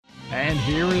And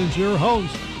here is your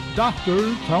host,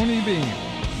 Dr. Tony Beam.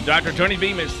 Dr. Tony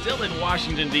Beam is still in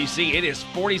Washington, D.C. It is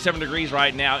 47 degrees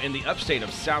right now in the upstate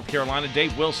of South Carolina.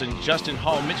 Dave Wilson, Justin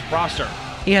Hall, Mitch Prosser.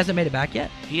 He hasn't made it back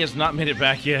yet? He has not made it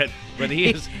back yet, but he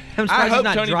is. I'm I hope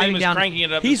not Tony Beam is down, cranking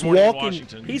it up he's this morning walking, in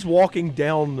Washington. He's walking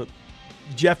down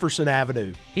Jefferson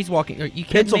Avenue. He's walking. Are you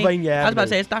kidding Pennsylvania me? Avenue. I was about to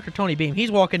say, it's Dr. Tony Beam. He's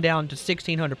walking down to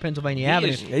 1600 Pennsylvania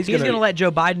Avenue. He's going to let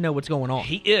Joe Biden know what's going on.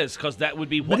 He is, because that would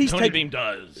be what Tony Beam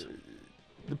does.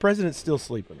 The president's still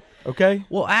sleeping, okay?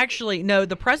 Well, actually, no,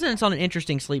 the president's on an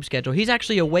interesting sleep schedule. He's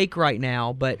actually awake right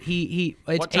now, but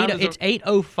it's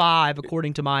 8:05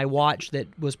 according to my watch that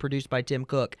was produced by Tim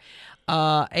Cook.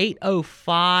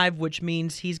 8:05, which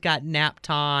means he's got nap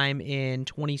time in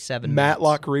 27 minutes.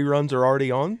 Matlock reruns are already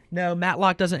on? No,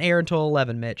 Matlock doesn't air until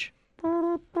 11, Mitch.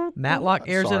 Matlock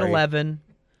airs at 11,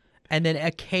 and then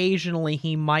occasionally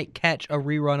he might catch a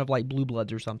rerun of like Blue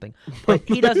Bloods or something. But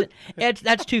he doesn't.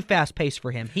 That's too fast paced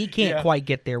for him. He can't quite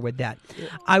get there with that.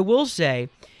 I will say,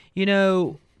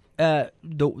 the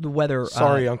weather.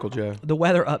 Sorry, Uncle Joe. The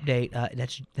weather update.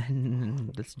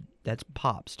 That's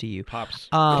Pops to you. Pops.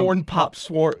 Corn Pop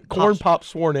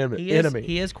sworn enemy.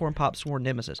 He is Corn Pop's sworn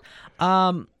nemesis.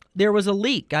 There was a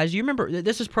leak, guys. You remember,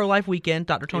 this is Pro-Life Weekend.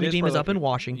 Dr. Tony Beam is up in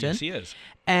Washington. Yes, he is.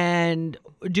 And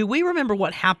do we remember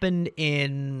what happened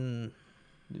in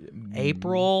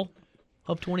April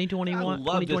of 2021,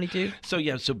 2022?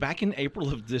 This. So back in April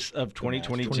of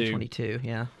 2022. 2022,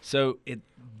 yeah. So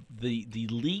the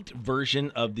leaked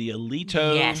version of the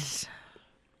Alito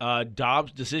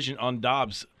Dobbs decision on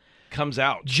Dobbs comes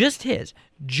out. Just his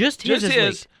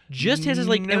is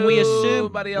leaked, and we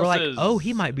assume we're like, oh,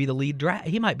 he might be the lead.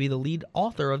 He might be the lead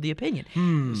author of the opinion.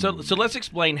 So let's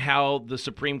explain how the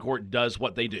Supreme Court does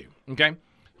what they do. Okay,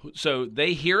 so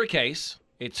they hear a case.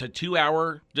 It's a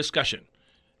 2-hour discussion.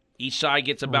 Each side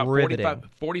gets about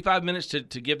 45 minutes to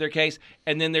give their case,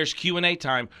 and then there's Q&A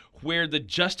time where the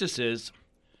justices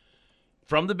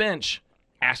from the bench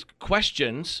ask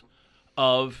questions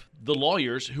of the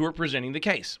lawyers who are presenting the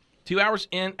case. 2 hours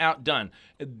in, out, done.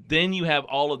 Then you have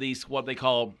all of these, what they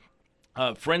call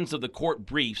friends of the court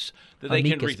briefs that they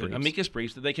can read through. Amicus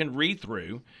briefs that they can read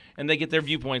through, and they get their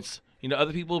viewpoints.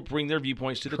 Other people bring their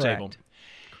viewpoints to the table.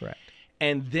 Correct.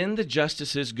 And then the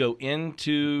justices go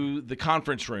into the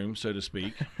conference room, so to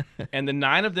speak, and the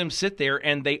 9 of them sit there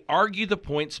and they argue the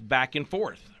points back and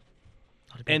forth.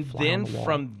 And then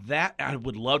from that, I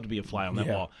would love to be a fly on that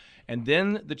wall. And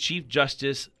then the Chief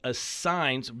Justice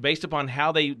assigns, based upon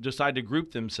how they decide to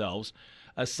group themselves,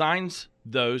 assigns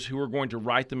those who are going to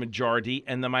write the majority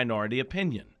and the minority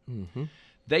opinion. Mm-hmm.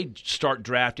 They start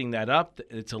drafting that up.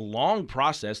 It's a long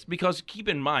process because, keep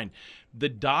in mind, the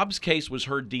Dobbs case was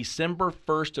heard December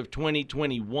 1st of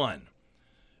 2021.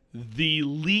 The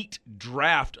leaked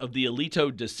draft of the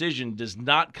Alito decision does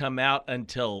not come out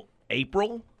until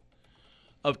April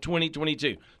of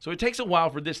 2022. So it takes a while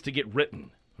for this to get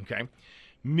written. Okay.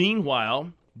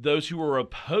 Meanwhile, those who are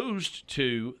opposed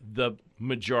to the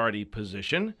majority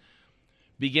position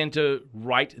begin to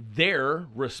write their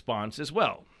response as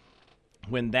well.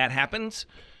 When that happens,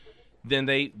 then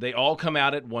they all come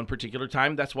out at one particular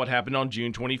time. That's what happened on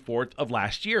June 24th of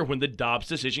last year when the Dobbs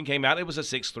decision came out. It was a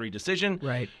 6-3 decision.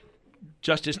 Right.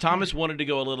 Justice Thomas wanted to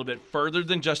go a little bit further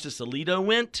than Justice Alito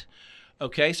went.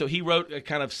 Okay, so he wrote a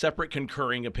kind of separate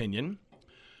concurring opinion.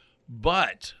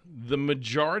 But the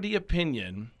majority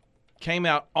opinion came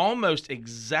out almost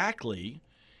exactly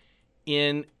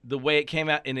in the way it came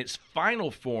out in its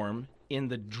final form in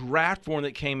the draft form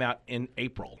that came out in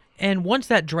April. And once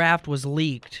that draft was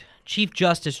leaked, Chief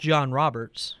Justice John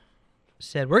Roberts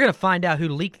said, we're going to find out who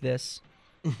leaked this.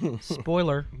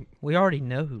 Spoiler, we already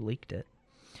know who leaked it.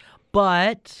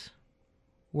 But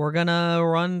we're going to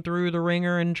run through the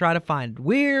ringer and try to find it.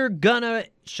 We're going to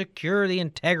secure the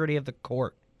integrity of the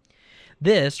court.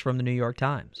 This from the New York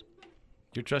Times.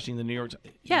 You're trusting the New York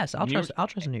Times? Yes, I'll trust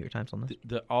the New York Times on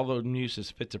this. All the news is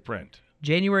fit to print.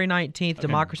 January 19th, okay.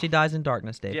 Democracy dies in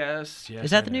darkness, Dave. Yes. Is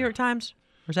that the New York Times?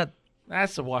 Or is that?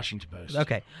 That's the Washington Post.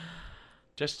 Okay.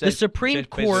 The Supreme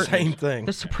Court. Same thing.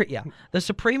 The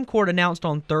Supreme Court announced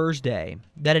on Thursday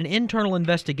that an internal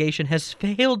investigation has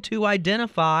failed to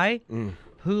identify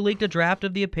who leaked a draft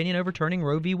of the opinion overturning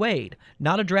Roe v. Wade.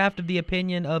 Not a draft of the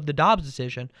opinion of the Dobbs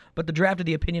decision, but the draft of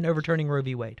the opinion overturning Roe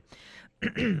v. Wade.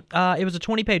 It was a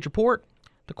 20-page report.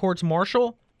 The court's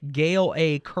marshal, Gail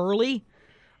A. Curley,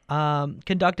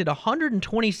 conducted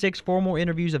 126 formal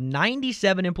interviews of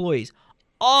 97 employees,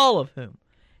 all of whom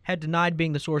had denied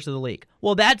being the source of the leak.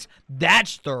 Well, that's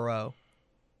thorough.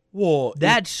 Well,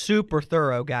 that's super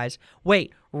thorough, guys.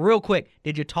 Wait, real quick,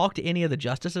 did you talk to any of the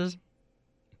justices?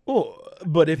 Well,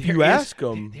 but if you ask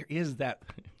them, there is that.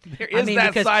 There is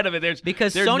that side of it.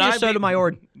 Because there's Sonia 9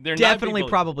 Sotomayor there are 9 definitely people-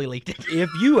 probably leaked it. If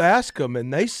you ask them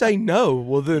and they say no,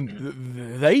 well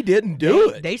then they didn't do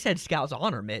it. They said Scouts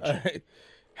Honor, Mitch.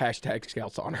 Hashtag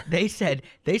Scouts Honor. They said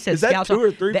Is that Scouts 2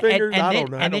 or 3 fingers? I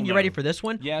don't know. And then you ready for this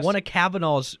one? Yes. One of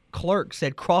Kavanaugh's clerks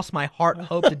said, "Cross my heart,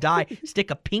 hope to die,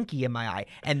 stick a pinky in my eye,"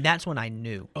 and that's when I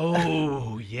knew.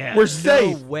 Oh, yeah. We're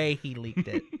safe. No way he leaked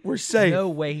it. We're safe. No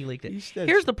way he leaked it. said-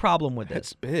 Here's the problem with That's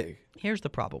this. big. Here's the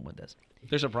problem with this.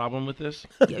 There's a problem with this?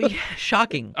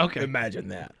 Shocking. Okay. Imagine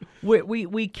that.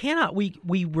 We cannot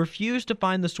we refuse to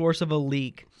find the source of a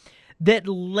leak that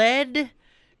led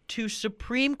to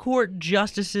Supreme Court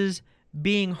justices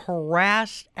being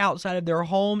harassed outside of their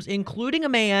homes, including a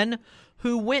man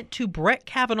who went to Brett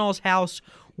Kavanaugh's house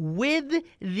with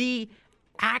the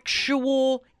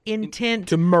actual intent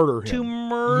To murder him. to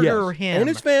murder Yes. him And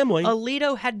his family.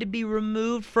 Alito had to be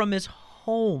removed from his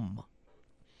home,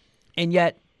 and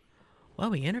yet,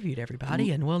 well, we interviewed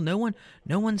everybody, and well, no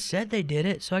one said they did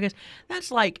it. So I guess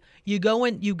that's like you go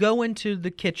into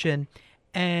the kitchen,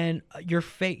 and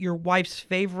your wife's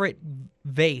favorite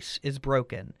vase is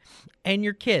broken, and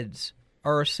your kids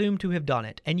are assumed to have done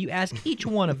it, and you ask each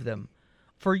one of them.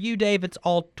 For you, Dave, it's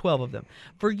all 12 of them.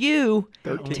 For you,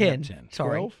 10. 10.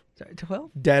 Sorry, 12?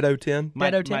 12. Dado 10.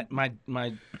 My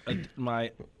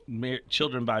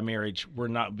children by marriage were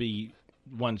not be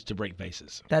ones to break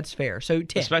vases, That's fair. So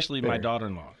 10. especially my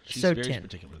daughter-in-law. She's so very 10.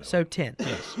 particular. That So way. 10.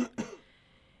 Yes.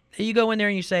 You go in there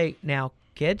and you say, "Now,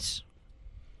 kids,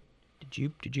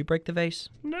 did you break the vase?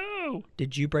 No.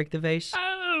 Did you break the vase?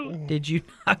 Oh. Did you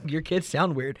your kids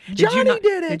sound weird. Johnny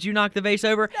did it. Did you knock the vase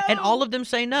over?" And all of them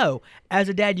say no. As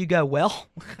a dad, you go, "Well,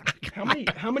 How many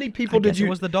I people did guess you it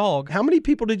was the dog." How many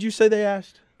people did you say they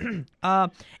asked?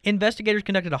 Investigators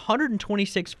conducted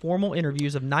 126 formal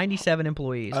interviews of 97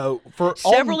 employees. Oh, for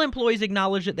Several employees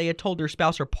acknowledged that they had told their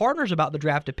spouse or partners about the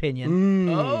draft opinion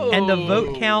Oh. and the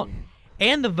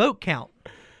vote count.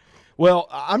 Well,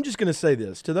 I'm just going to say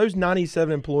this. To those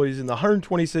 97 employees in the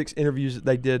 126 interviews that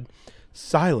they did,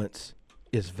 silence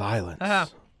is violence.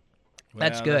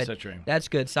 That's Well, good. That's so true. That's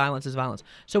good. Silence is violence.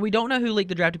 So we don't know who leaked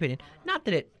the draft opinion. Not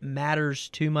that it matters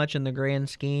too much in the grand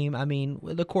scheme. I mean,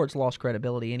 the court's lost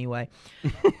credibility anyway.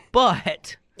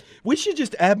 But We should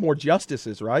just add more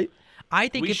justices, right? I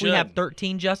think We if we have should.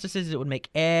 13 justices, it would make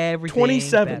everything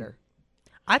 27. better.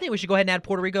 I think we should go ahead and add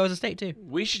Puerto Rico as a state, too.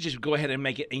 We should just go ahead and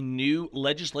make it a new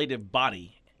legislative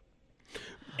body.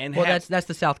 And Well, have, that's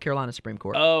the South Carolina Supreme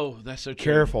Court. Oh, that's so true.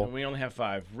 Careful. We only have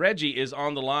 5. Reggie is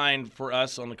on the line for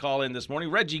us on the call-in this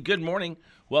morning. Reggie, good morning.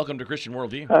 Welcome to Christian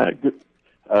Worldview.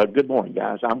 Good morning,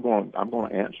 guys. I'm going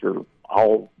to answer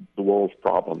all the world's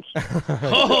problems.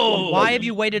 Oh, Why have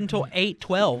you waited until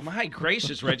 8:12? my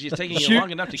gracious, Reggie. It's taking you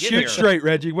long enough to get shoot here. straight,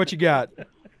 Reggie. What you got?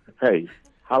 Hey,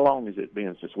 how long has it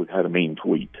been since we've had a mean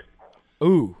tweet?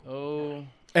 Ooh. Oh.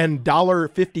 And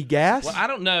 $1.50 gas? Well, I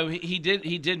don't know. He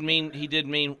did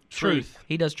mean truth.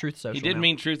 He does Truth Social. He did now.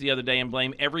 mean truth the other day and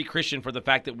blame every Christian for the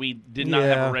fact that we did not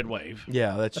have Yeah. a red wave.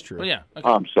 Yeah, that's true. Well, yeah. Okay.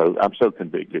 I'm so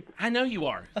convicted. I know you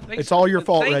are. Thanks, It's all your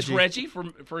fault, thanks, Reggie.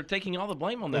 for taking all the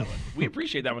blame on that one. We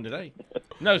appreciate that one today.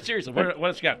 No, seriously, what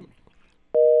else you got?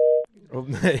 I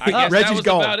guess that Reggie's was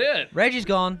gone. about it. Reggie's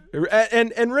gone.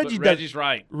 And Reggie But does. Reggie's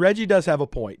right. Reggie does have a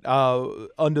point.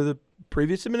 Under the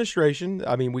previous administration,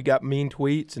 I mean, we got mean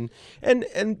tweets,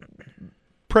 and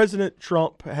President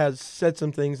Trump has said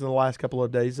some things in the last couple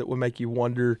of days that would make you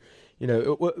wonder. You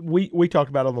know, we talked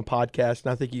about it on the podcast,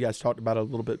 and I think you guys talked about it a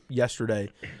little bit yesterday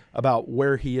about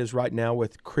where he is right now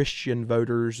with Christian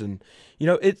voters, and you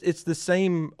know, it's the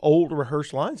same old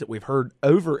rehearsed lines that we've heard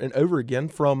over and over again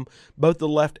from both the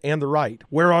left and the right.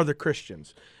 Where are the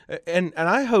Christians? And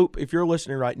I hope if you're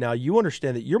listening right now, you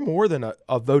understand that you're more than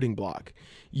a voting block.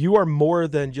 You are more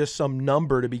than just some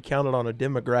number to be counted on a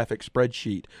demographic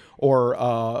spreadsheet or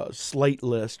a slate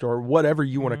list or whatever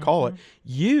you want to call it.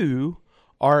 You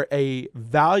are a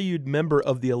valued member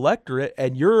of the electorate,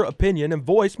 and your opinion and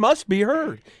voice must be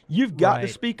heard. You've got to Right.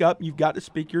 speak up. You've got to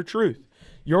speak your truth.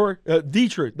 The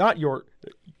truth, not your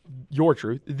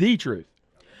truth, the truth.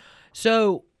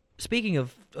 So, speaking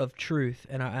of truth,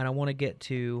 and I want to get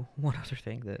to one other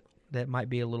thing that might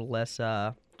be a little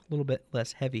bit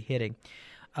less heavy hitting.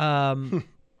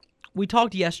 We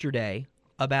talked yesterday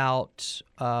about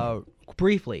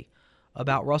briefly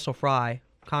about Russell Fry,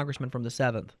 congressman from the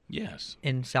 7th Yes.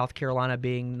 in South Carolina,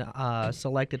 being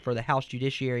selected for the House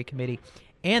Judiciary Committee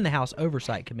and the House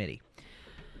Oversight Committee.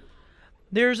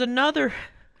 There's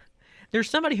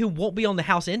somebody who won't be on the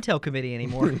House Intel Committee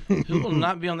anymore. Who will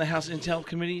not be on the House Intel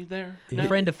Committee there? A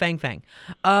friend of Fang Fang.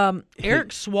 Eric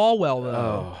Swalwell,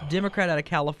 though, Democrat out of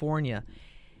California,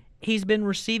 he's been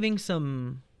receiving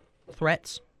some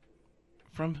threats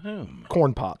From whom?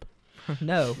 Corn Pop.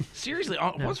 No. Seriously,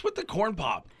 what's with the corn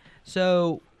pop?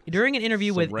 So during an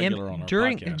interview with podcast.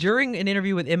 during an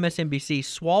interview with MSNBC,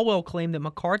 Swalwell claimed that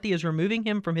McCarthy is removing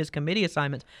him from his committee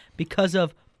assignments because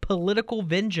of political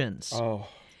vengeance. Oh.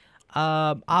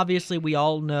 Obviously, we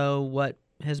all know what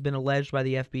has been alleged by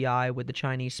the FBI with the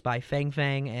Chinese spy Fang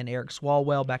Fang and Eric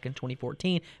Swalwell back in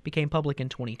 2014, became public in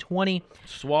 2020.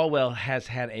 Swalwell has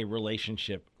had a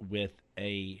relationship with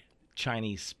a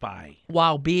Chinese spy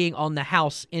While being on the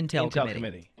House Intel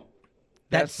Committee.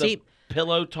 That's the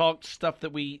pillow talk stuff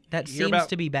that we That hear seems about.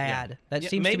 to be bad. Yeah. That Yeah,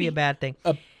 seems to be a bad thing.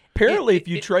 Apparently, if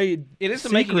you trade It is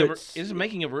secrets,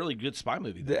 making a really good spy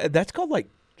movie. Though. that's called like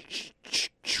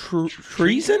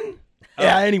treason.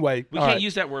 Yeah. Anyway, We all can't right.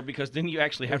 use that word because then you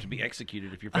actually have to be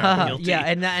executed if you're found guilty. Yeah,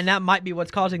 and that might be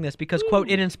what's causing this because, quote,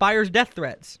 it inspires death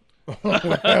threats.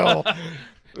 Well,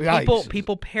 yikes.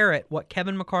 People parrot what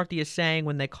Kevin McCarthy is saying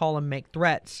when they call him make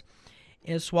threats.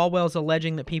 Is Swalwell's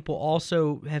alleging that people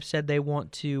also have said they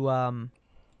want to,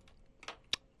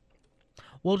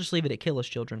 we'll just leave it at kill his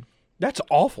children. That's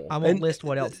awful. I won't And list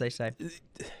what else they say.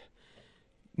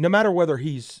 no matter whether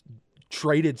he's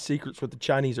traded secrets with the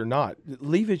Chinese or not,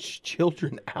 leave his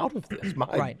children out of this. My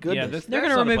Right. goodness. They're that's going to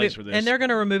not a remove place it, for this. and they're going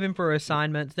to remove him for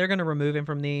assignments. They're going to remove him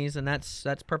from these, and that's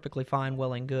perfectly fine,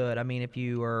 well and good. I mean, if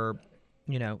you are,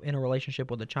 in a relationship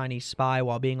with a Chinese spy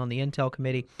while being on the Intel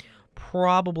Committee,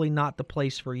 probably not the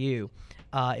place for you.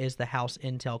 Is the House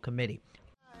Intel Committee.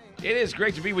 It is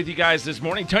great to be with you guys this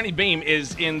morning. Tony Beam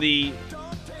is in the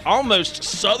almost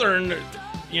southern,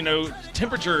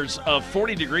 temperatures of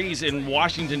 40 degrees in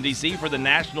Washington, D.C. for the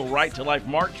National Right to Life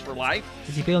March for Life.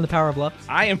 Is he feeling the power of love?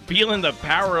 I am feeling the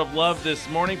power of love this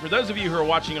morning. For those of you who are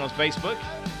watching on Facebook,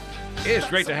 it is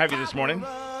great to have you this morning.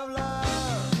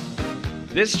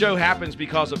 This show happens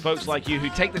because of folks like you who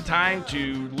take the time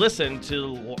to listen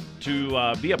to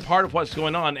be a part of what's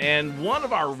going on. And one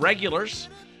of our regulars,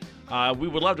 we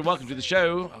would love to welcome to the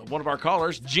show, one of our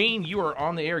callers. Gene, you are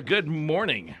on the air. Good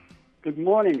morning. Good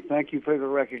morning. Thank you for the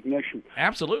recognition.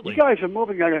 Absolutely. You guys are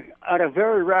moving at a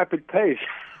very rapid pace.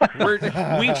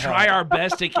 We try our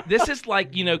best to. This is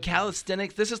like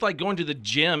calisthenics. This is like going to the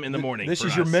gym in the morning. This for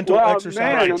is us. your mental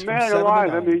exercise. Man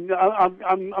alive. I mean,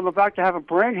 I'm about to have a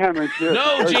brain hemorrhage here.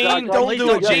 No, Gene, don't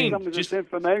do it, Gene. Some of Just this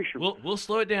information. we'll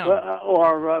slow it down.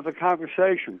 Or the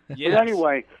conversation. Yes. But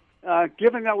anyway,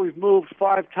 given that we've moved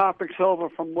 5 topics over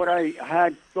from what I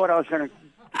had thought I was going to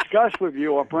discuss with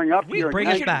you or bring up here. Bring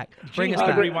us back. Bring Gene, us we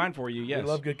can back. rewind for you. Yes. We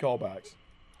love good callbacks.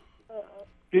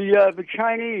 The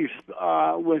Chinese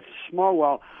with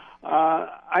Smallwell,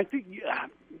 I think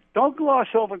don't gloss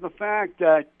over the fact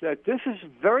that this is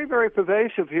very, very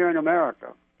pervasive here in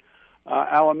America.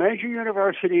 Our major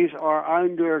universities are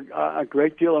under a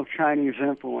great deal of Chinese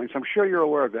influence. I'm sure you're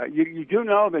aware of that. You do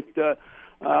know that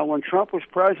when Trump was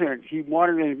president, he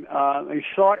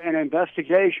sought an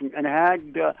investigation and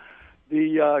had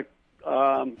the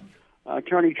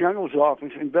Attorney General's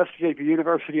office investigate the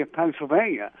University of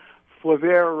Pennsylvania for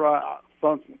their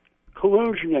for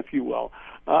collusion, if you will,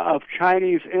 of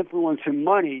Chinese influence and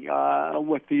money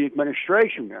with the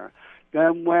administration there.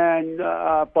 Then when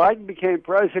Biden became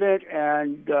president,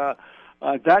 and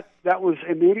that was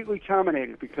immediately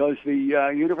terminated because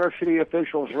the university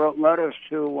officials wrote letters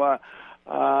to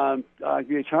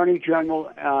the Attorney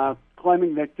General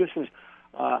claiming that this is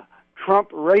Trump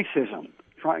racism.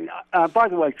 By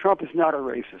the way, Trump is not a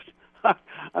racist.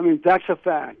 I mean, that's a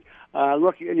fact.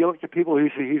 You look at people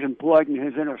he's employed in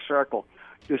his inner circle.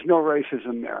 There's no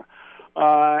racism there.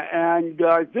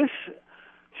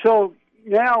 So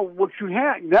now what you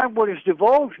have, now what is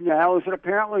divulged now is that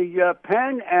apparently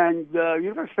Penn and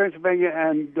University of Pennsylvania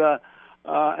and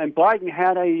Biden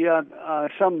had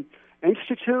some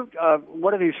institute.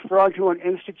 What are these fraudulent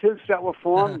institutes that were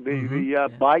formed? The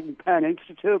Biden-Penn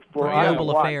Institute for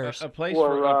Global Affairs. A place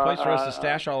for us to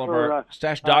stash all of our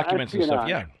stash documents and stuff.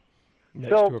 Yeah.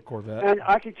 Next to a Corvette. And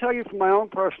I can tell you from my own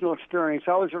personal experience,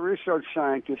 I was a research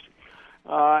scientist,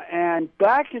 and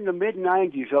back in the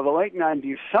mid-'90s or the late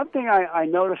 '90s, something I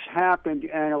noticed happened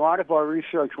in a lot of our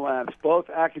research labs, both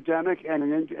academic and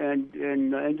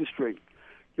in industry.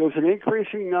 There was an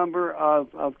increasing number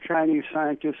of Chinese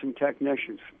scientists and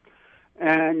technicians.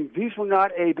 And these were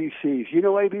not ABCs. You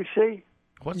know ABC?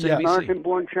 What's Yeah. ABC?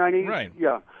 American-born Chinese? Right.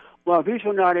 Yeah. Well, these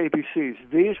were not ABCs.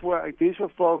 These were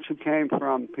folks who came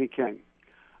from Peking.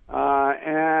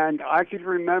 And I could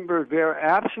remember their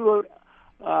absolute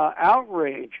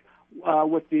outrage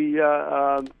with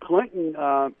the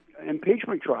Clinton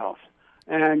impeachment trials.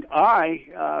 And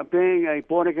I, being a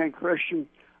born-again Christian,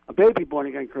 a baby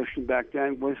born-again Christian back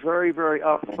then, was very, very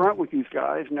upfront with these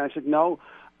guys. And I said, no,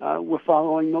 were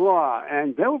following the law,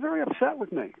 and they were very upset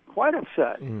with me, quite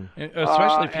upset.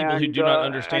 Especially people who do not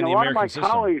understand the American system.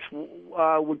 And a lot of my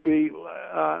colleagues would be,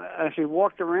 as they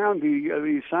walked around,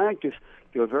 these scientists,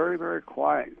 they were very, very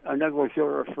quiet. In other words, they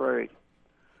were afraid.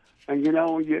 And,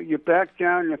 you back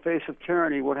down in the face of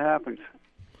tyranny, what happens?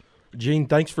 Gene,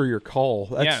 thanks for your call.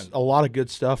 That's a lot of good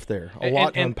stuff there. A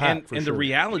lot to unpack, for sure. And the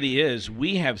reality is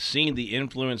we have seen the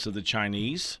influence of the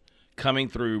Chinese coming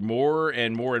through more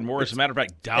and more and more. As a matter of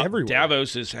fact,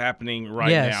 Davos is happening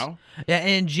right now. Yeah,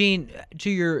 and Gene, to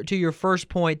your first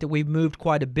point that we've moved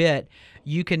quite a bit,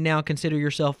 you can now consider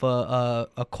yourself a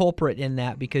culprit in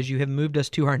that because you have moved us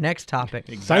to our next topic.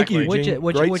 Exactly. Thank you, Gene.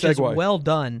 Which is well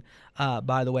done,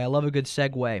 by the way. I love a good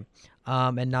segue,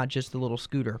 and not just the little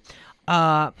scooter.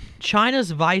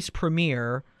 China's vice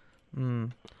premier,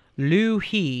 Liu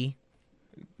He.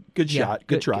 Good shot.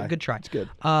 Good try. Good try. It's good.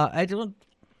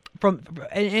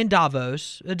 In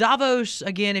Davos. Davos,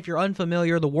 again, if you're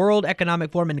unfamiliar, the World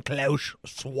Economic Forum and Klaus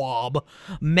Schwab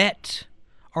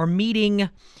are meeting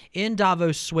in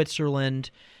Davos, Switzerland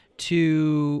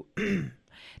to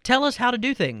tell us how to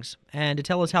do things and to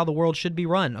tell us how the world should be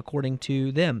run, according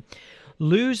to them.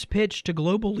 Liu's pitch to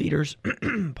global leaders,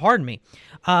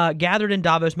 gathered in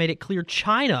Davos made it clear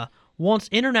China wants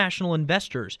international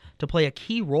investors to play a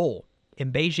key role in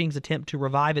Beijing's attempt to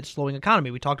revive its slowing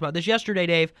economy. We talked about this yesterday,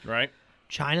 Dave. Right.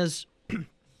 China's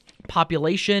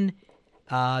population,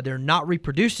 they're not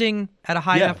reproducing at a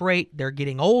high enough rate. They're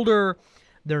getting older.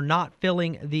 They're not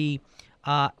filling the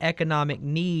economic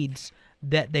needs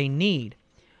that they need.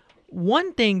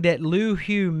 One thing that Liu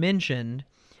Hu mentioned,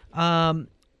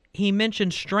 he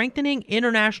mentioned strengthening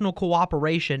international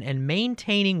cooperation and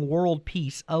maintaining world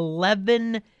peace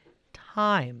 11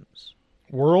 times.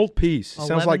 World peace.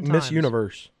 Sounds like Miss times.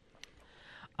 Universe.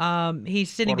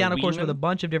 He's sitting down, of course, with a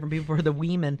bunch of different people for the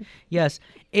Weeman. Yes.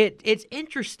 It's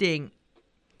interesting.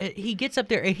 He gets up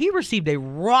there, and he received a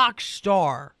rock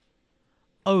star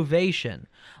ovation.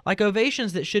 Like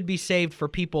ovations that should be saved for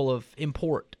people of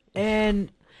import.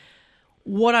 And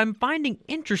what I'm finding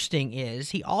interesting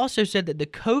is he also said that the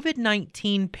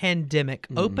COVID-19 pandemic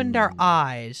opened our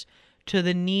eyes to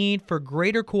the need for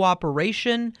greater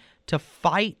cooperation to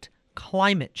fight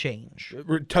climate change.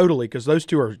 Totally, because those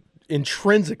two are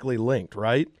intrinsically linked,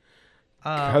 right?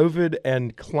 COVID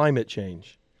and climate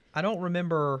change. I don't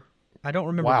remember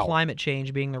climate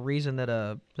change being the reason that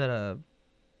a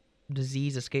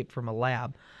disease escaped from a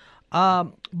lab.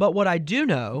 But what I do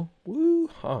know,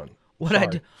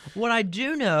 what I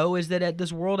do know is that at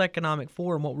this World Economic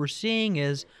Forum, what we're seeing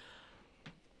is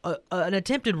an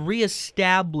attempted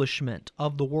reestablishment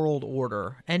of the world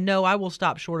order. And no, I will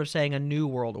stop short of saying a new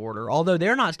world order. Although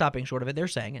they're not stopping short of it, they're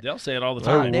saying it. They'll say it all the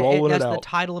time. That's the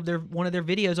title of one of their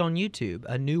videos on YouTube,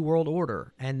 A New World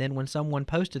Order. And then when someone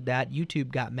posted that,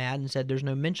 YouTube got mad and said there's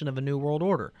no mention of a new world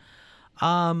order.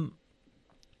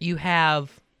 You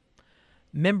have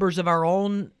members of our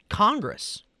own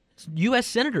Congress, U.S.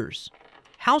 senators,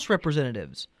 House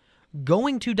representatives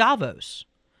going to Davos,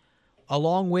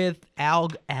 along with Al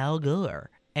Gore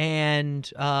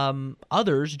and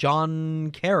others,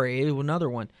 John Kerry, another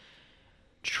one,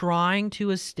 trying to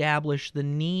establish the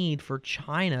need for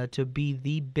China to be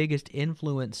the biggest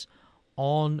influence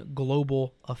on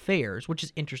global affairs, which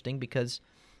is interesting because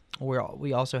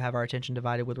we also have our attention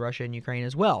divided with Russia and Ukraine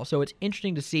as well. So it's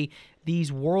interesting to see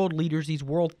these world leaders, these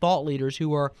world thought leaders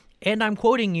who are, and I'm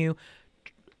quoting you,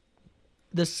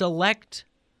 the select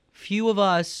few of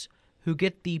us who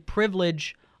get the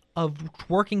privilege of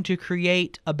working to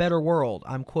create a better world.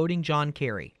 I'm quoting John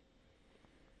Kerry.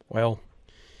 Well,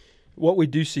 what we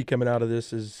do see coming out of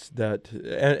this is that,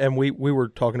 and we were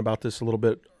talking about this a little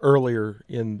bit earlier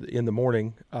in the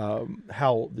morning,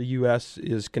 how the U.S.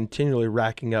 is continually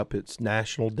racking up its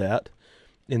national debt.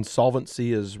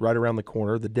 Insolvency is right around the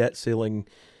corner. The debt ceiling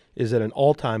is at an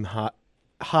all-time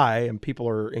high, and people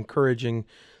are encouraging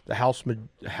the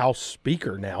House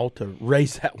Speaker now to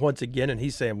raise that once again, and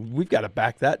he's saying, we've got to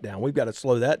back that down. We've got to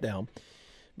slow that down.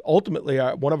 Ultimately,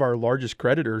 one of our largest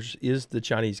creditors is the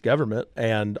Chinese government,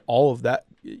 and all of that,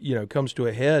 comes to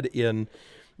a head in,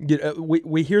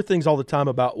 we hear things all the time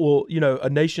about, a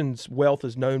nation's wealth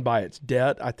is known by its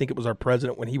debt. I think it was our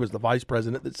president when he was the vice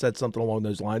president that said something along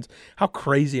those lines. How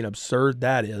crazy and absurd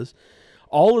that is.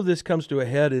 All of this comes to a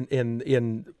head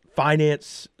in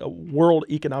finance, World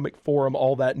Economic Forum,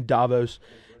 all that in Davos.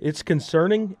 It's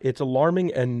concerning, it's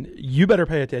alarming, and you better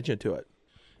pay attention to it.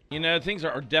 Things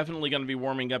are definitely going to be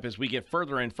warming up as we get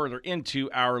further and further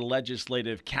into our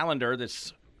legislative calendar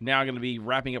that's now going to be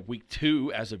wrapping up week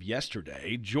 2 as of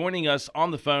yesterday. Joining us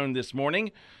on the phone this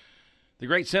morning, the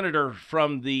great senator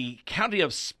from the county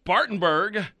of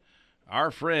Spartanburg, our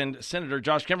friend, Senator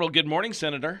Josh Kimbrell. Good morning,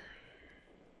 Senator.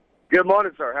 Good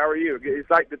morning, sir. How are you? It's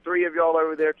like the three of y'all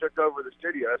over there took over the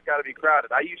studio. It's got to be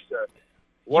crowded. I used to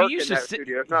work in that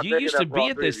studio. It's not you big used enough to for be all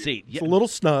at three this of you. seat. It's a little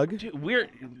snug. Dude,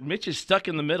 Mitch is stuck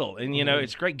in the middle, and,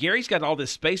 it's great. Gary's got all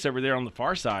this space over there on the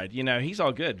far side. He's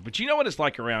all good. But you know what it's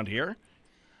like around here?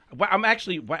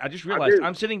 I just realized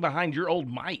I'm sitting behind your old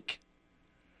mic.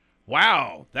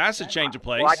 Wow, that's a change of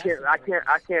place. Well,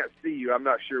 I can't see you. I'm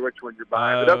not sure which one you're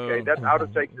behind, but okay, I'll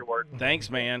just take your word. Thanks,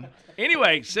 man.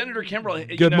 Anyway, Senator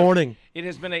Kimbrell. Good morning. It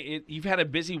has been you've had a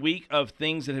busy week of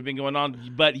things that have been going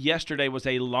on, but yesterday was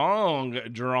a long,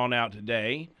 drawn-out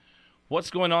day. What's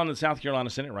going on in the South Carolina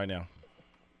Senate right now?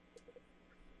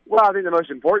 Well, I think the most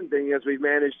important thing is we've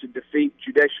managed to defeat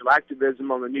judicial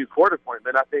activism on the new court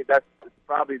appointment. I think that's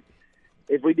probably,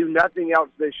 if we do nothing else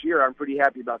this year, I'm pretty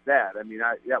happy about that. I mean,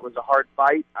 that was a hard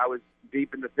fight. I was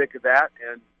deep in the thick of that,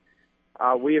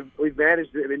 and we've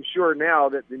managed to ensure now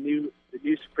that the new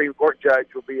Supreme Court judge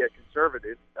will be a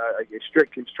conservative, a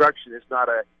strict constructionist, not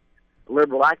a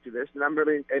liberal activist, and I'm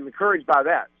really encouraged by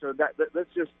that. So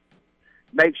let's just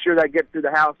make sure that gets through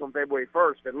the House on February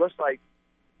 1st. It looks like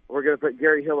we're going to put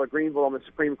Gary Hill of Greenville on the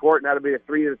Supreme Court, and that'll be a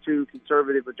 3-2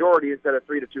 conservative majority instead of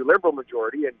 3-2 liberal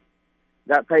majority, and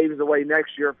that paves the way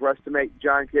next year for us to make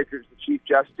John Kittredge the Chief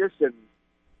Justice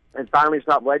and finally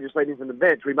stop legislating from the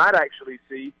bench. We might actually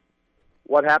see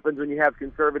what happens when you have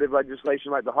conservative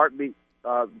legislation like the heartbeat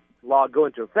law go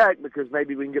into effect, because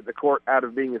maybe we can get the court out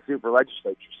of being a super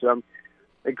legislature. So I'm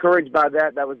encouraged by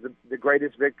that. That was the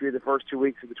greatest victory of the first 2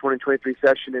 weeks of the 2023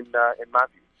 session in my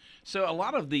view. So a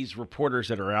lot of these reporters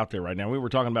that are out there right now, we were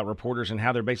talking about reporters and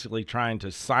how they're basically trying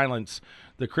to silence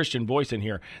the Christian voice in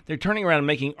here. They're turning around and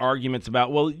making arguments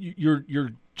about, well,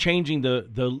 you're changing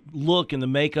the look and the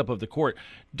makeup of the court.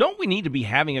 Don't we need to be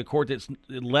having a court that's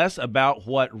less about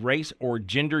what race or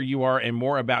gender you are and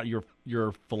more about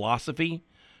your philosophy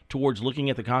towards looking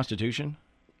at the Constitution?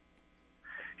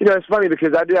 It's funny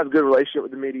because I do have a good relationship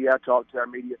with the media. I talk to our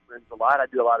media friends a lot. I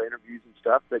do a lot of interviews and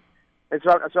stuff, And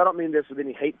so I don't mean this with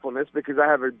any hatefulness, because I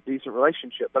have a decent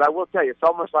relationship. But I will tell you, it's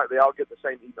almost like they all get the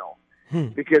same email.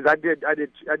 Because I did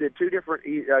two different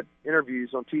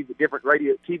interviews on different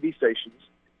radio TV stations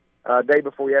day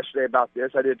before yesterday about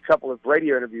this. I did a couple of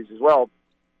radio interviews as well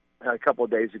a couple of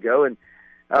days ago, and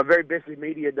a very busy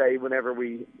media day whenever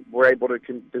we were able to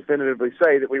definitively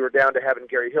say that we were down to having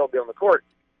Gary Hill be on the court.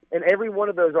 And every one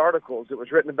of those articles that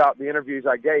was written about the interviews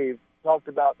I gave talked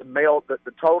about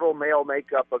the total male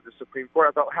makeup of the Supreme Court.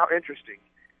 I thought, how interesting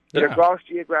that across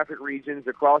geographic regions,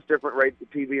 across different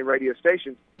TV and radio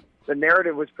stations, the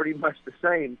narrative was pretty much the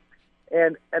same.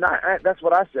 And I that's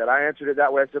what I said. I answered it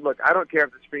that way. I said, look, I don't care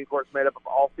if the Supreme Court's made up of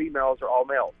all females or all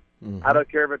males. Mm-hmm. I don't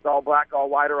care if it's all black, all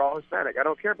white, or all Hispanic. I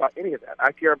don't care about any of that.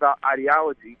 I care about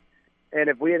ideology. And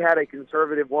if we had a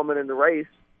conservative woman in the race,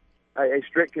 a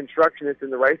strict constructionist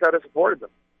in the race, I'd have supported them.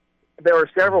 There are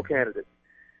several candidates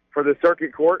for the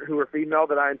circuit court who are female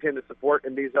that I intend to support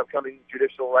in these upcoming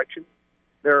judicial elections.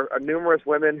 There are numerous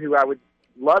women who I would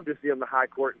love to see on the high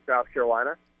court in South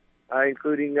Carolina,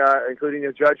 including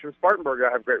a judge from Spartanburg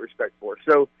I have great respect for.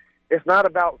 So it's not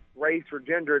about race or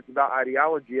gender, it's about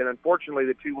ideology. And unfortunately,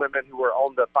 the two women who were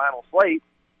on the final slate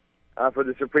for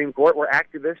the Supreme Court were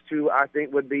activists who I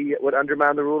think would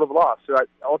undermine the rule of law. So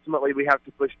ultimately, we have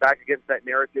to push back against that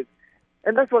narrative,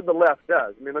 and that's what the left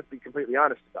does. I mean, let's be completely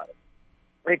honest about it.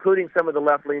 Including some of the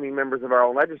left-leaning members of our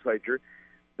own legislature,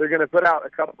 they're going to put out a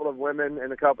couple of women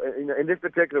and in this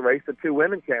particular race, the two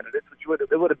women candidates, which would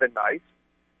have been nice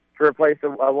to replace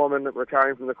a woman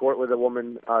retiring from the court with a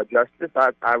woman justice.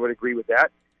 I would agree with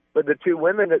that. But the two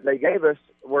women that they gave us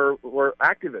were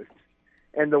activists.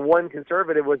 And the one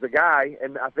conservative was a guy,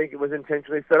 and I think it was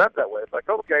intentionally set up that way. It's like,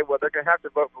 okay, well, they're going to have to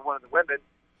vote for one of the women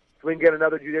so we can get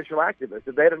another judicial activist.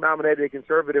 If they'd have nominated a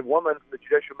conservative woman from the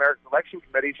Judicial Merit Selection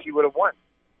Committee, she would have won.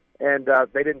 And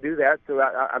they didn't do that, so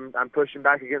I'm pushing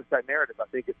back against that narrative. I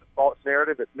think it's a false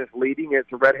narrative. It's misleading.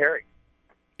 It's a red herring.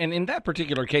 And in that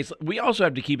particular case, we also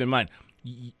have to keep in mind,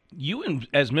 you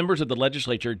as members of the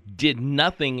legislature did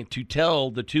nothing to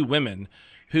tell the two women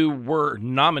who were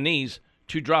nominees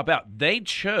to drop out. They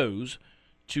chose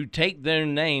to take their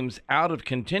names out of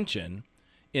contention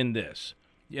in this.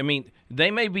 I mean,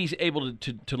 they may be able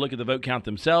to look at the vote count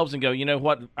themselves and go, you know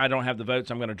what, I don't have the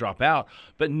votes, I'm going to drop out.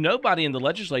 But nobody in the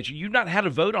legislature, you've not had a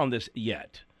vote on this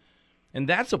yet. And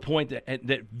that's a point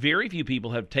that very few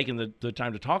people have taken the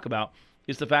time to talk about,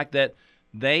 is the fact that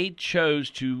they chose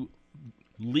to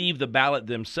leave the ballot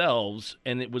themselves,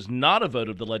 and it was not a vote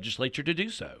of the legislature to do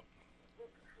so.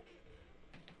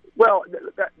 Well,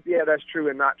 that's true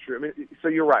and not true. I mean, so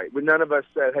you're right. When none of us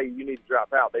said, hey, you need to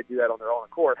drop out, they do that on their own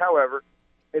accord. However,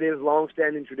 it is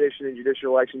longstanding tradition in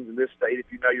judicial elections in this state. If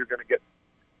you know you're going to get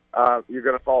you're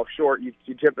going to fall short, you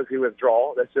typically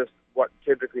withdraw. That's just what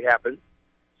typically happens,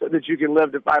 so that you can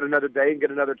live to fight another day and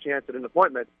get another chance at an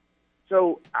appointment.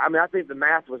 So, I mean, I think the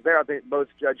math was there. I think both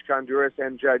Judge Honduras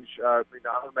and Judge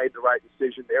Renato made the right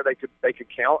decision there. They could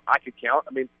count. I could count.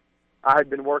 I mean, I had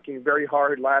been working very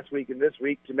hard last week and this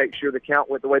week to make sure the count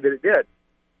went the way that it did.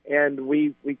 And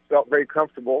we felt very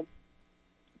comfortable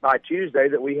by Tuesday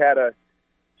that we had a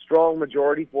strong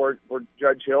majority for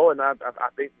Judge Hill, and I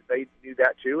think that they knew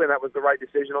that too, and that was the right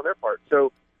decision on their part.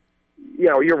 So, you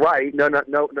know, you're right. No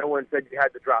one said you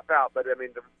had to drop out, but I mean,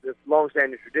 the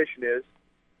long-standing tradition is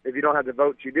if you don't have the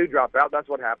votes, you do drop out. That's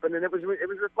what happened, and it was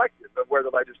reflective of where the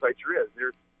legislature is.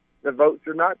 The votes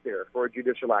are not there for a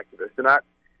judicial activist, and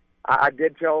I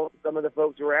did tell some of the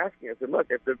folks who were asking, I said, look,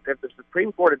 if the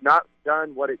Supreme Court had not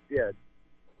done what it did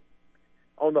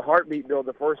on the heartbeat bill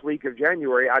the first week of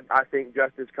January, I think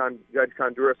Judge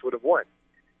Honduras would have won.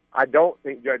 I don't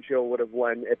think Judge Hill would have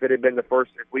won if it had been if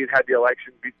we had the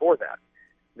election before that.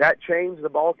 That changed the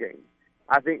ballgame.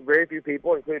 I think very few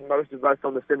people, including most of us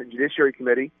on the Senate Judiciary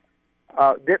Committee,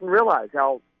 didn't realize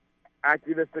how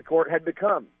activist the court had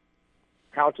become,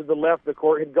 how to the left the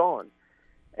court had gone.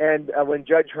 And when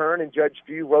Judge Hearn and Judge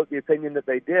Few wrote the opinion that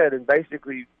they did and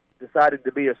basically decided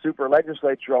to be a super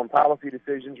legislature on policy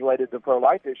decisions related to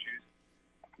pro-life issues,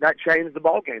 that changed the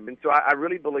ballgame. And so I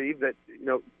really believe that, you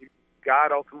know,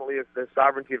 God ultimately is the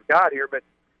sovereignty of God here. But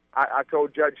I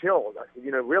told Judge Hill, I said,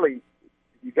 you know, really,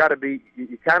 you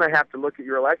kind of have to look at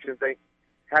your election and think,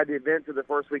 had the events of the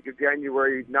first week of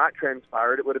January not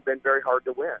transpired, it would have been very hard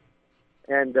to win.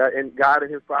 And God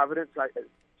in His providence, I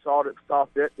saw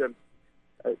fit to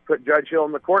put Judge Hill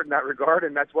in the court in that regard,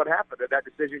 and that's what happened. That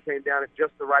decision came down at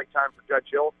just the right time for Judge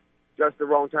Hill, just the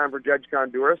wrong time for Judge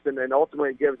Honduras, and then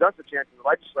ultimately it gives us a chance in the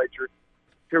legislature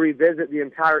to revisit the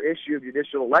entire issue of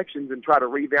judicial elections and try to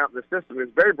revamp the system.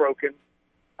 It's very broken.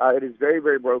 It is very,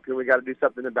 very broken. We got to do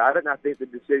something about it, and I think the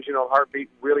decision on heartbeat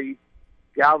really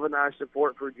galvanized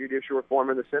support for judicial reform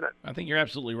in the Senate. I think you're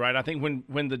absolutely right. I think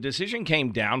when the decision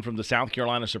came down from the South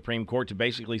Carolina Supreme Court to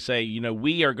basically say, you know,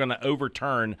 we are going to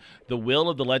overturn the will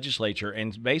of the legislature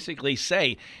and basically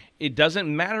say, it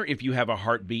doesn't matter if you have a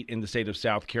heartbeat in the state of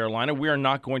South Carolina, we are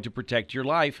not going to protect your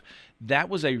life. That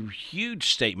was a huge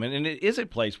statement, and it is a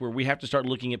place where we have to start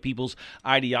looking at people's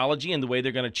ideology and the way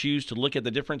they're going to choose to look at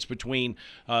the difference between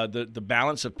the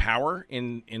balance of power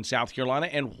in South Carolina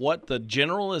and what the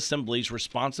General Assembly's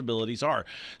responsibilities are.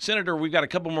 Senator, we've got a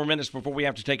couple more minutes before we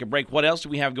have to take a break. What else do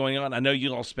we have going on? I know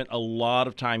you all spent a lot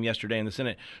of time yesterday in the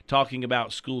Senate talking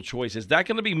about school choice. Is that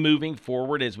going to be moving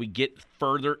forward as we get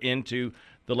further into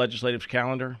the legislative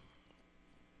calendar?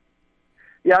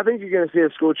 Yeah, I think you're going to see a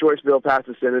school choice bill pass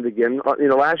the Senate again. You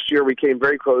know, last year we came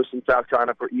very close in South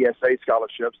Carolina for ESA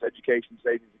scholarships, education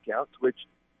savings accounts, which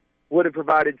would have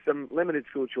provided some limited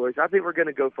school choice. I think we're going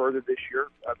to go further this year.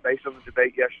 Based on the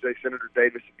debate yesterday, Senator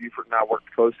Davis of Beaufort and I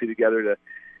worked closely together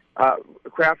to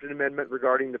craft an amendment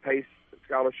regarding the PACE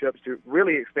scholarships to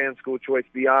really expand school choice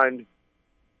beyond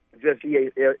just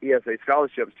ESA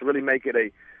scholarships, to really make it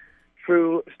a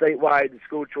true statewide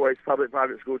school choice,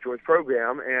 public-private school choice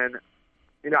program. And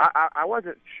you know, I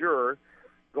wasn't sure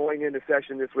going into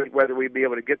session this week whether we'd be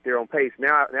able to get there on pace.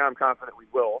 Now I'm confident we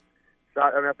will. So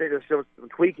I think there's still some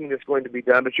tweaking that's going to be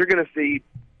done, but you're going to see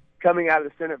coming out of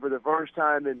the Senate for the first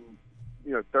time in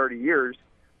 30 years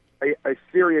a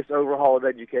serious overhaul of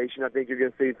education. I think you're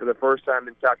going to see for the first time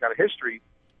in South Carolina history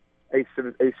a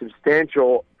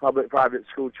substantial public-private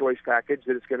school choice package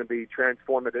that is going to be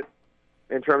transformative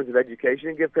in terms of education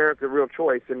and give parents a real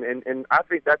choice. And I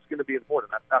think that's going to be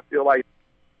important. I feel like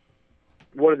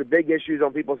one of the big issues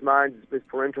on people's minds is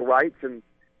parental rights and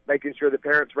making sure that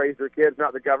parents raise their kids,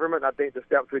 not the government. I think the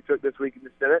steps we took this week in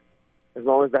the Senate, as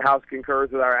long as the House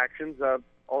concurs with our actions,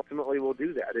 ultimately will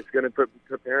do that. It's going to put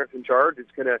parents in charge.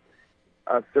 It's going to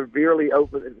severely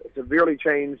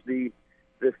change the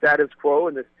status quo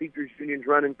and the teachers' unions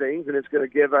running things, and it's going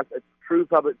to give us a true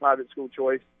public-private school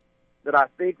choice that I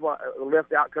think will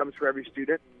lift outcomes for every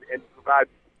student and provide,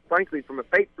 frankly, from a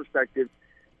faith perspective,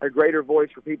 a greater voice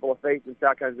for people of faith in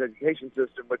South Carolina's education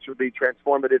system, which will be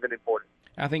transformative and important.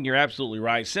 I think you're absolutely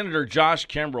right. Senator Josh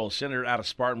Kimbrell, Senator out of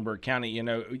Spartanburg County,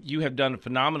 you have done a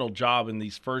phenomenal job in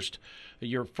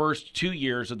your first 2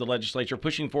 years of the legislature,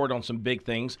 pushing forward on some big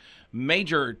things.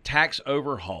 Major tax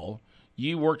overhaul.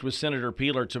 You worked with Senator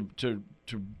Peeler to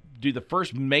do the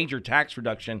first major tax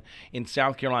reduction in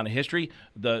South Carolina history,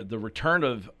 the return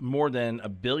of more than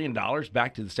 $1 billion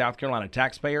back to the South Carolina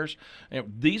taxpayers.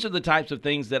 These are the types of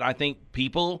things that I think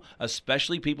people,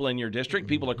 especially people in your district,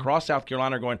 people across South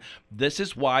Carolina are going, this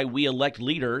is why we elect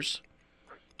leaders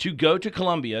to go to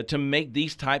Columbia to make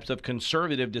these types of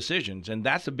conservative decisions. And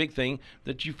that's a big thing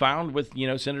that you found with,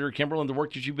 Senator Kimbrell and the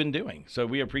work that you've been doing. So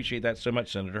we appreciate that so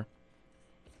much, Senator.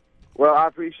 Well, I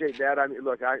appreciate that. I mean,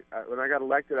 look, I when I got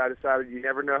elected, I decided you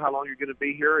never know how long you're going to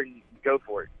be here, and you go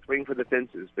for it, swing for the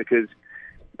fences, because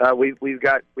we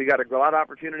got a lot of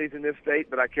opportunities in this state,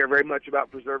 but I care very much about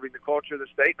preserving the culture of the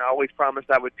state, and I always promised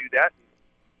I would do that.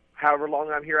 However long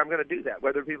I'm here, I'm going to do that.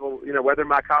 Whether people, whether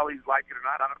my colleagues like it or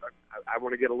not, I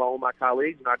want to get along with my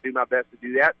colleagues, and I do my best to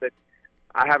do that. But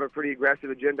I have a pretty aggressive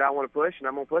agenda I want to push, and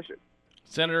I'm going to push it.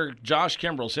 Senator Josh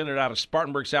Kimbrell, Senator out of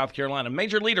Spartanburg, South Carolina,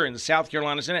 major leader in the South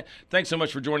Carolina Senate. Thanks so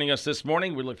much for joining us this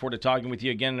morning. We look forward to talking with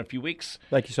you again in a few weeks.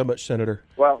 Thank you so much, Senator.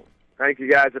 Well, thank you,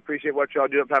 guys. Appreciate what y'all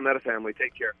do at Palmetto Family.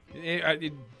 Take care.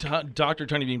 Dr.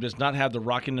 Tony Beam does not have the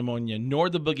rockin' pneumonia nor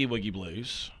the boogie woogie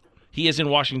blues. He is in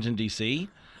Washington, D.C.,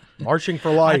 marching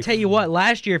for life. I tell you what,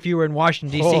 last year if you were in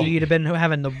Washington, D.C., you'd have been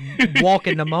having the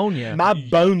walking pneumonia. My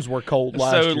bones were cold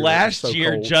last year. So last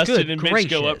year, cold. Justin Good and Mitch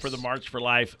gracious. go up for the March for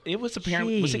Life. It was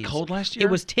apparently, was it cold last year?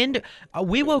 It was 10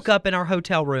 we woke up in our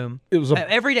hotel room. It was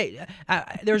every day.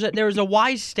 There's a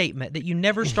wise statement that you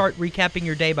never start recapping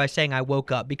your day by saying I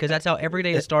woke up, because that's how every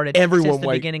day has started since the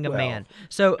beginning of man.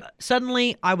 So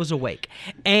suddenly I was awake,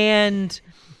 and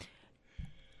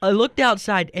I looked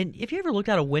outside, and if you ever looked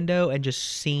out a window and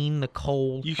just seen the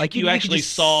cold, you could actually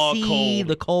just saw see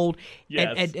the cold.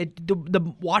 Yes. And the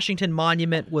Washington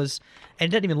Monument was, and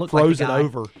it doesn't even look frozen like the guy.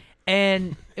 over.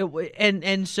 And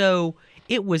and so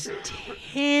it was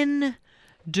 10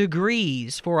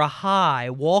 degrees for a high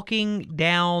walking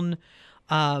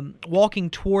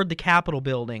toward the Capitol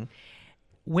building.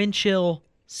 Wind chill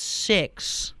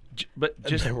 6. But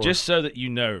just so that you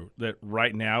know that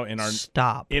right now in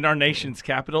our nation's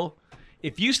capital,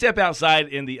 if you step outside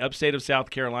in the upstate of South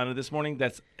Carolina this morning,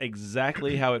 that's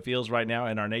exactly how it feels right now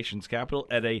in our nation's capital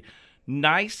at a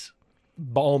nice,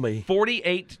 balmy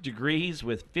 48 degrees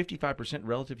with 55%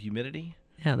 relative humidity.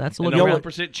 Yeah, that's a and look. a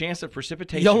 1% chance of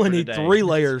precipitation. You only for need today. 3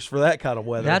 layers for that kind of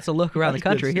weather. That's a look around the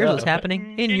country. Here's what's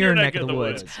happening in your neck of the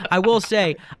woods. I will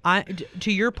say,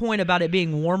 to your point about it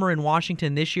being warmer in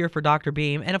Washington this year for Dr.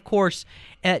 Beam, and of course,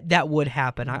 that would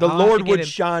happen. The Lord would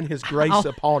shine His grace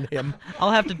upon him. I'll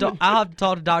have to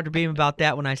talk to Dr. Beam about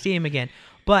that when I see him again.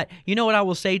 But you know what I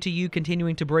will say to you,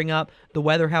 continuing to bring up the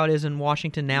weather, how it is in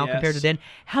Washington now compared to then?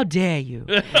 How dare you?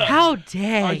 How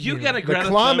dare you? You got a Greta The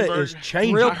climate Thunberg. is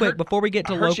changing. Real quick, before we get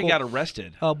to I heard local, she got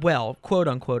arrested. well, quote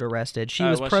unquote arrested. She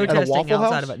was was she? At a protesting Waffle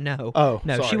outside House? of it. No, Oh,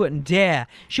 no, she sorry. wouldn't dare.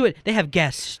 She would. They have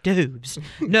gas stoves.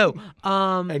 No,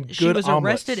 And she good was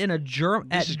omelets. arrested in a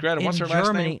This is Greta. What's her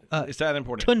last name? Is that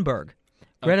important? Thunberg.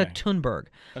 Greta Okay. Thunberg.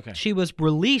 Okay. She was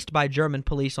released by German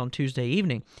police on Tuesday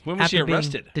evening. When was she after being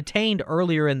arrested? Detained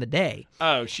earlier in the day.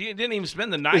 Oh, she didn't even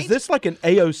spend the night? Is this like an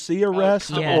AOC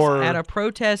arrest? Yes, or at a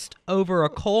protest over a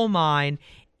coal mine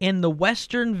in the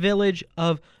western village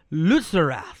of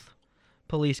Lützerath.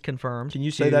 Police confirmed. Can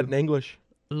you say that in English?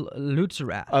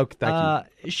 Lützerath. Oh, thank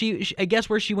you. She I guess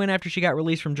where she went after she got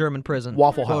released from German prison.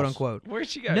 Waffle quote House. unquote. Where'd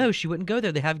she go? No, she wouldn't go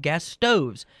there. They have gas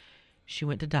stoves. She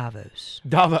went to Davos.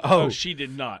 Davos. Oh, she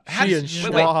did not. How She did-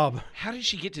 and wait, Schwab. how did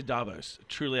she get to Davos?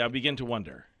 Truly, I begin to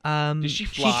wonder. Did she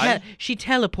fly? She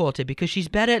teleported because she's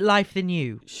better at life than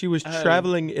you. She was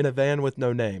traveling in a van with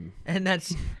no name. And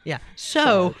that's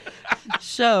So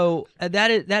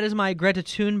that is my Greta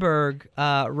Thunberg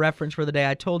reference for the day.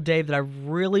 I told Dave that I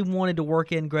really wanted to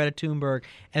work in Greta Thunberg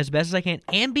as best as I can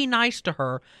and be nice to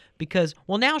her because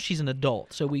now she's an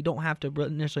adult, so we don't have to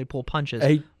necessarily pull punches.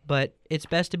 Hey. But it's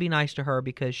best to be nice to her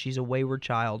because she's a wayward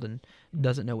child and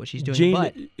doesn't know what she's doing. Gene,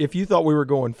 But if you thought we were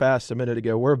going fast a minute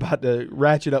ago, we're about to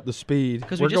ratchet up the speed.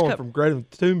 'Cause we We're just going from Greta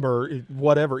Thunberg,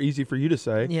 whatever, easy for you to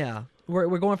say. yeah,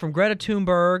 we're going from Greta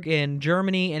Thunberg in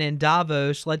Germany and in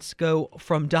Davos. Let's go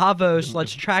from Davos.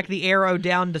 Let's track the arrow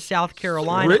down to South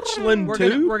Carolina. Richland, we're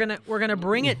too? We're gonna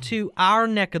bring it to our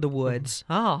neck of the woods.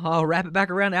 I'll wrap it back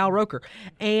around to Al Roker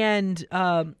and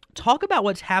talk about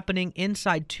what's happening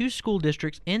inside 2 school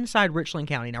districts inside Richland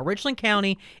County. Now, Richland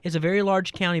County is a very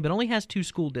large county, but only has 2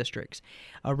 school districts: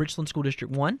 Richland School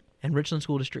District 1 and Richland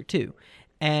School District 2.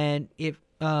 And if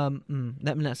let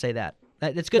me not say that.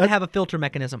 It's good to have a filter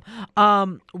mechanism.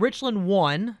 Richland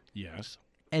 1 Yes.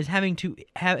 is having to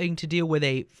deal with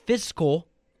a fiscal,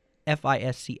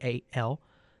 FISCAL,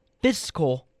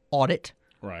 fiscal audit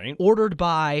Right. ordered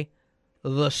by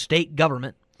the state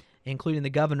government including the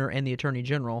governor and the attorney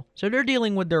general. So they're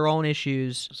dealing with their own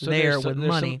issues with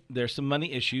money. There's some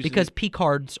money issues. Because P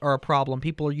cards are a problem.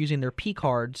 People are using their P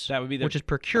cards, that would be their which is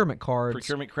procurement cards,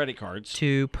 procurement credit cards,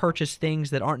 to purchase things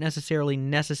that aren't necessarily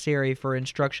necessary for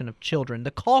instruction of children.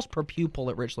 The cost per pupil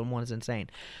at Richland 1 is insane.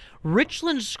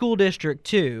 Richland School District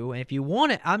 2, and if you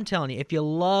want it, I'm telling you, if you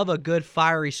love a good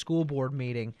fiery school board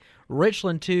meeting,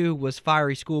 Richland 2 was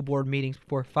fiery school board meetings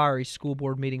before fiery school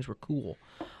board meetings were cool.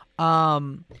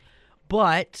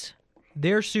 But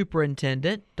their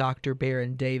superintendent, Dr.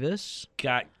 Baron Davis,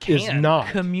 is not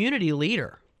community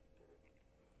leader,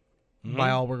 by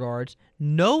all regards,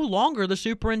 no longer the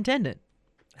superintendent.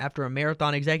 After a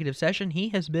marathon executive session, he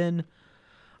has been...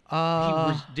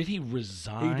 did he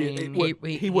resign?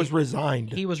 He was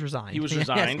resigned. He was resigned. He was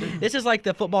resigned. Yes. This is like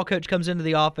the football coach comes into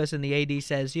the office and the AD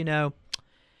says,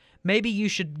 maybe you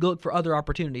should look for other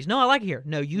opportunities. No, I like it here.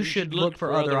 No, you should look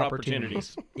for other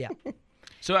opportunities. Yeah.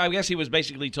 So I guess he was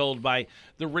basically told by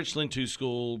the Richland 2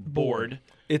 School Board.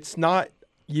 It's not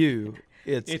you.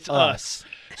 It's us.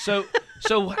 So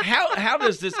how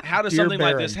does something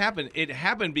like this happen? It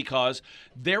happened because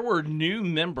there were new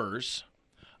members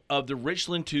of the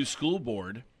Richland 2 School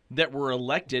Board that were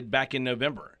elected back in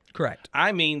November. Correct.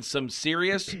 I mean, some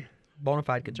serious bona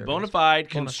fide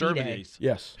conservatives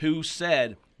yes, who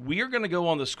said, we are going to go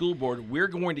on the school board. We're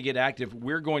going to get active.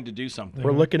 We're going to do something.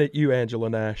 We're looking at you, Angela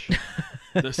Nash.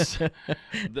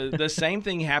 The same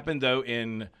thing happened, though,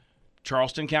 in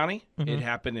Charleston County. It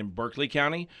happened in Berkeley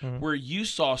County, where you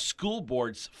saw school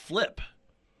boards flip.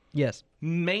 Yes.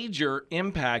 Major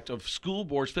impact of school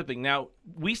boards flipping. Now,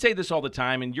 we say this all the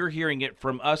time, and you're hearing it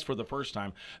from us for the first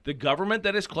time. The government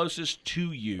that is closest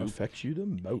to you affects you the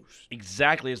most.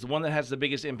 Exactly. Is the one that has the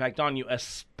biggest impact on you,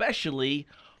 especially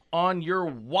on your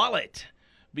wallet.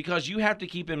 Because you have to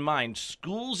keep in mind,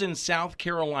 schools in South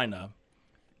Carolina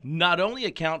not only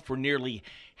account for nearly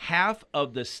half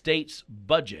of the state's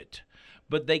budget,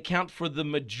 but they count for the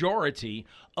majority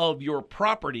of your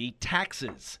property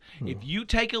taxes. If you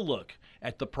take a look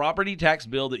at the property tax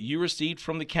bill that you received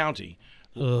from the county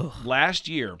last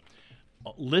year,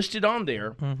 listed on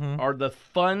there are the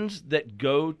funds that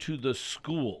go to the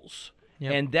schools.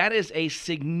 Yep. And that is a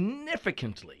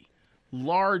significantly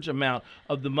large amount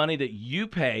of the money that you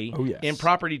pay in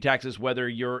property taxes, whether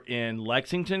you're in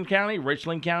Lexington County,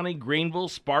 Richland County, Greenville,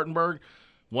 Spartanburg,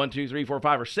 1, 2, 3, 4,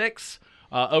 5, or 6,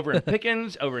 over in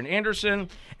Pickens, over in Anderson.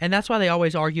 And that's why they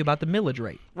always argue about the millage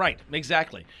rate. Right,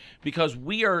 exactly. Because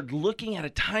we are looking at a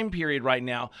time period right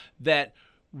now that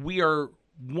we are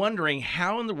wondering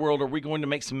how in the world are we going to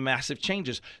make some massive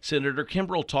changes. Senator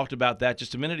Kimbrell talked about that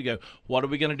just a minute ago. What are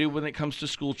we going to do when it comes to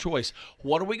school choice?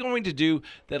 What are we going to do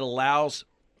that allows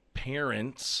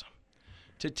parents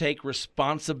to take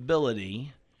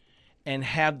responsibility and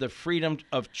have the freedom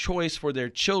of choice for their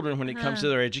children when it comes to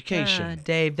their education?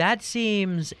 Dave, that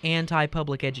seems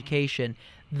anti-public education.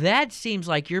 That seems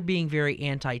like you're being very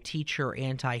anti-teacher,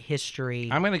 anti-history.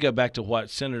 I'm going to go back to what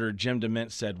Senator Jim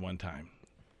DeMint said one time.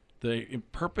 The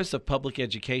purpose of public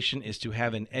education is to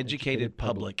have an educated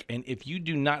public. And if you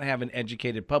do not have an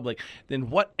educated public, then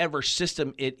whatever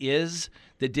system it is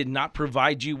that did not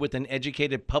provide you with an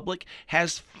educated public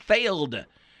has failed.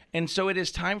 And so it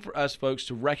is time for us, folks,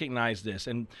 to recognize this.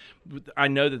 And I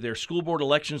know that there are school board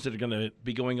elections that are going to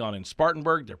be going on in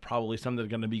Spartanburg. There are probably some that are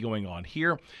going to be going on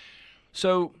here.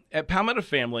 So at Palmetto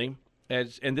Family,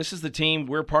 and this is the team,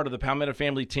 we're part of the Palmetto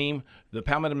Family team, the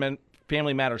Palmetto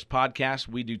Family Matters podcast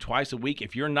we do twice a week.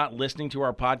 If you're not listening to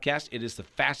our podcast, it is the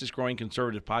fastest growing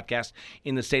conservative podcast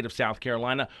in the state of South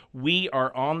Carolina. We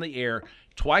are on the air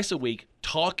twice a week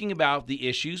talking about the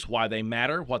issues, why they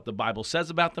matter, what the Bible says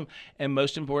about them, and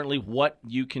most importantly, what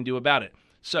you can do about it.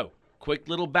 So, quick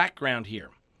little background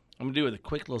here. I'm going to do a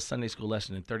quick little Sunday school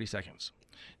lesson in 30 seconds.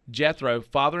 Jethro,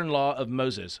 father-in-law of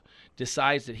Moses,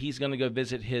 decides that he's going to go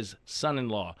visit his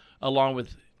son-in-law, along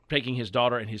with taking his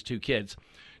daughter and his 2 kids,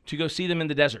 to go see them in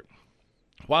the desert.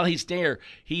 While he's there,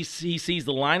 he sees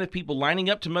the line of people lining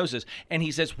up to Moses, and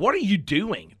he says, "What are you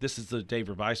doing?" This is the Dave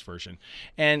Revised version.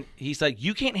 And he's like,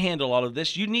 "You can't handle all of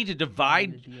this. You need to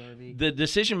divide the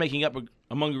decision-making up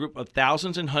among a group of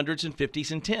thousands and hundreds and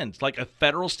fifties and tens, like a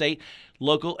federal, state,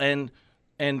 local,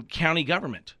 and county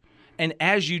government. And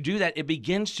as you do that, it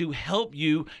begins to help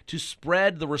you to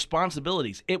spread the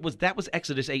responsibilities." That was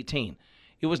Exodus 18.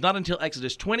 It was not until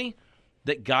Exodus 20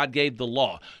 that God gave the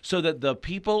law, so that the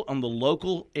people on the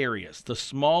local areas, the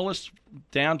smallest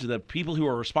down to the people who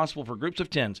are responsible for groups of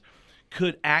tens,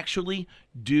 could actually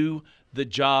do the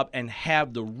job and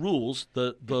have the rules,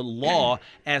 the law,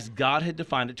 as God had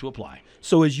defined it to apply.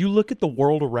 So as you look at the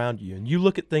world around you and you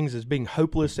look at things as being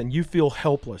hopeless and you feel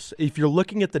helpless, if you're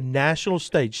looking at the national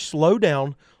stage, slow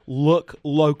down, look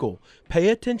local. Pay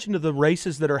attention to the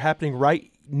races that are happening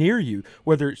right near you,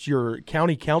 whether it's your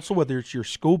county council, whether it's your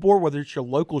school board, whether it's your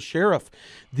local sheriff.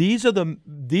 These are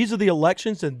the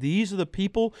elections, and these are the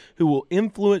people who will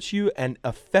influence you and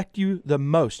affect you the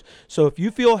most. So if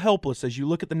you feel helpless as you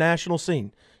look at the national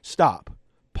scene, stop,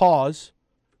 pause,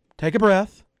 take a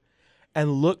breath, and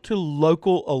look to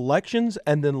local elections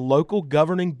and then local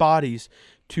governing bodies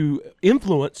to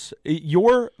influence.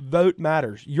 Your vote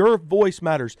matters. Your voice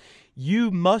matters.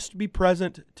 You must be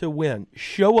present to win.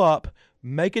 Show up,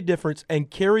 make a difference,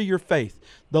 and carry your faith,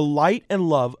 the light and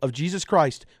love of Jesus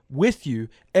Christ with you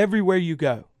everywhere you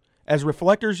go. As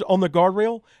reflectors on the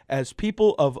guardrail, as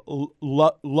people of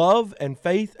love and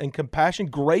faith and compassion,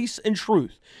 grace and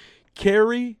truth,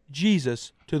 carry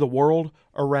Jesus to the world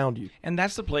around you. And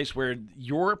that's the place where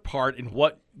your part in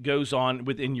what goes on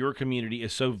within your community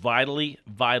is so vitally,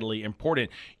 vitally important.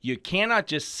 You cannot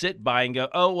just sit by and go,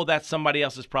 oh, well, that's somebody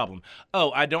else's problem.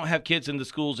 Oh, I don't have kids in the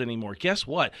schools anymore. Guess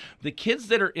what? The kids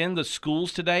that are in the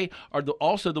schools today are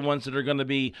also the ones that are going to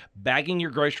be bagging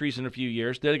your groceries in a few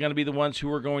years. They're going to be the ones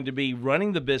who are going to be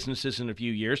running the businesses in a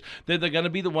few years. They're going to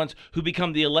be the ones who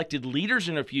become the elected leaders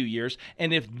in a few years.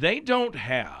 And if they don't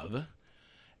have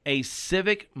a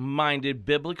civic-minded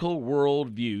biblical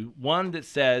worldview, one that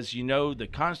says, the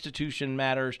Constitution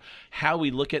matters, how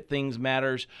we look at things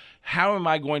matters, how am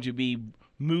I going to be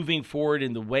moving forward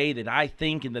in the way that I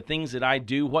think and the things that I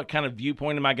do, what kind of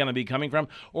viewpoint am I going to be coming from,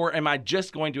 or am I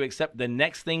just going to accept the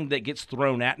next thing that gets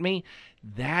thrown at me?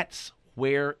 That's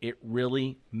where it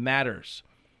really matters.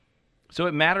 So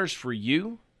it matters for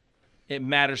you, it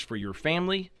matters for your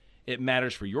family, it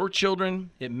matters for your children,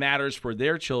 it matters for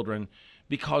their children.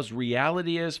 Because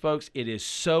reality is, folks, it is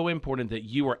so important that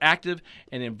you are active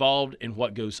and involved in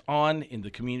what goes on in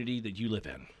the community that you live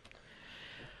in.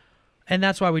 And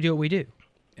that's why we do what we do.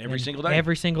 Every single day.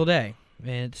 Every single day.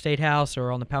 At the State House or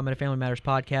on the Palmetto Family Matters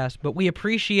podcast. But we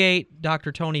appreciate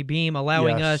Dr. Tony Beam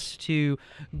allowing us to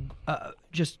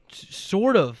just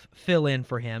sort of fill in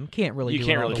for him. Can't really do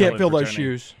it all the way. Can't fill those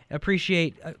shoes.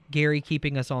 Appreciate Gary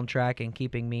keeping us on track and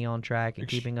keeping me on track and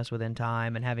keeping us within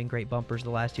time and having great bumpers the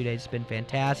last 2 days. It's been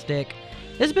fantastic.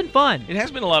 It's been fun. It has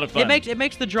been a lot of fun. It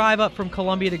makes the drive up from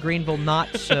Columbia to Greenville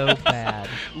not so bad.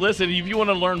 Listen, if you want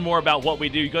to learn more about what we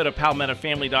do, go to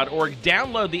palmettofamily.org.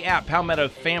 Download the app, Palmetto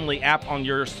Family app, on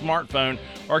your smartphone,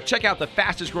 or check out the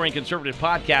fastest growing conservative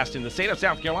podcast in the state of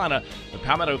South Carolina, the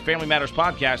Palmetto Family Matters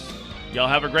podcast. Y'all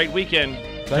have a great weekend.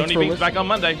 Thanks Tony for Beam's listening. back on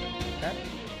Monday.